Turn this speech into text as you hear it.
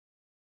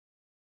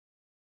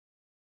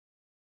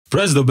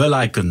Press the bell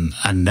icon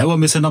and never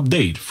miss an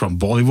update from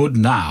Bollywood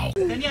now.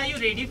 Then are you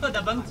ready for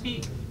Dabangg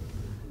 3?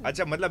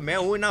 अच्छा मतलब मैं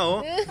हूँ ना हो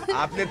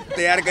आपने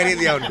तैयार कर ही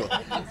दिया उनको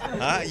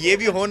हाँ ये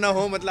भी हो ना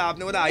हो मतलब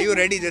आपने बोला आर यू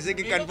रेडी जैसे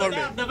कि कंफर्म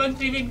है दबंग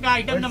 3 में इनका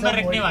आइटम नंबर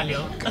रखने वाले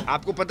हो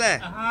आपको पता है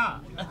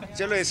हाँ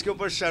चलो इसके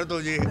ऊपर शर्त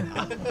हो जी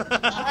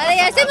अरे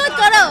ऐसे मत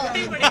करो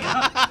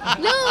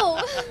नो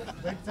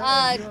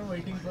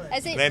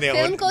ऐसे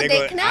फिल्म को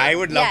देखना I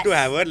would love to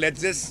have her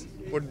let's just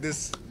put this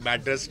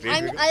matter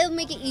straight. I'll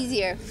make it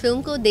easier.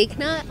 Film को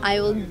देखना, I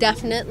will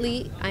definitely,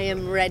 I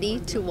am ready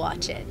to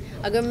watch it.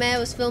 अगर मैं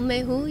उस फिल्म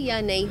में हूँ या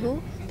नहीं हूँ,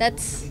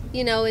 that's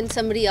in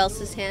somebody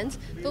else's hands.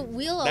 But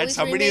we'll always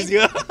somebody remain. Is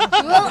here.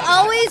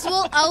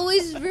 we'll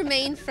always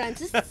remain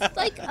friends. It's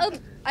like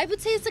I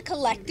would say it's a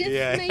collective,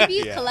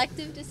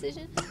 collective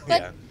decision.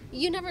 But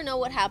you never know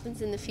what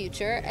happens in the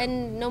future,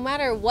 and no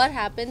matter what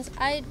happens,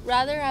 I'd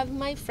rather have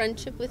my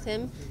friendship with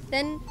him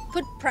than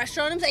put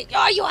pressure on him, saying,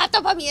 "Oh, you have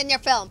to put me in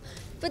your film."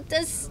 But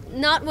that's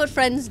not what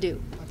friends do,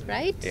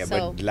 right? Yeah,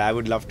 but I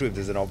would love to if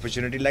there's an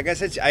opportunity. Like I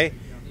said,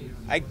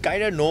 I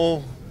kind of know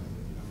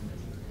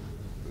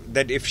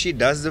that if she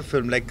does the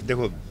film, like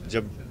देखो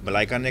जब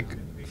मलाइका ने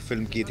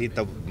film की थी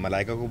तब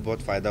मलाइका को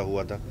बहुत फ़ायदा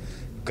हुआ था.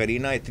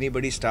 करीना इतनी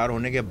बड़ी स्टार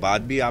होने के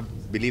बाद भी आप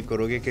बिलीव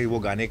करोगे कि वो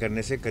गाने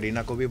करने से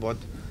करीना को भी बहुत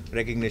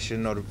recognition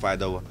और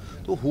फ़ायदा हुआ.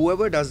 तो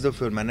whoever does the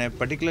film, and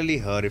particularly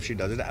her, if she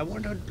does it, I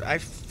want her. I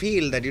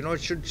feel that it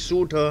should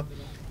suit her.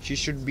 She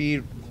should be.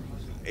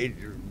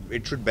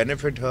 It should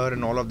benefit her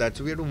and all of that.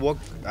 So we have to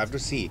work. I have to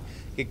see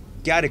कि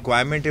क्या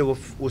requirement है वो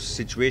उस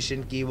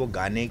situation की वो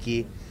गाने की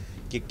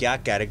कि क्या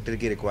character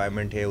की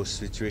requirement है उस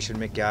situation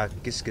में क्या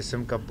किस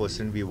किस्म का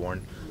person we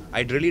want.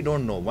 I really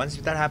don't know. Once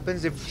that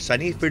happens, if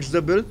Sunny fits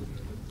the bill,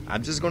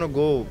 I'm just gonna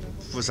go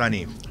for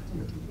Sunny.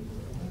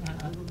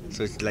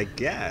 So it's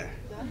like yeah.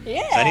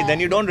 Sunny,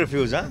 then you don't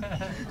refuse, huh?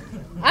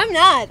 I'm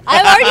not.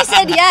 I've already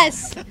said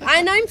yes,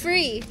 and I'm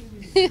free.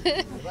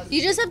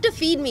 You just have to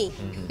feed me.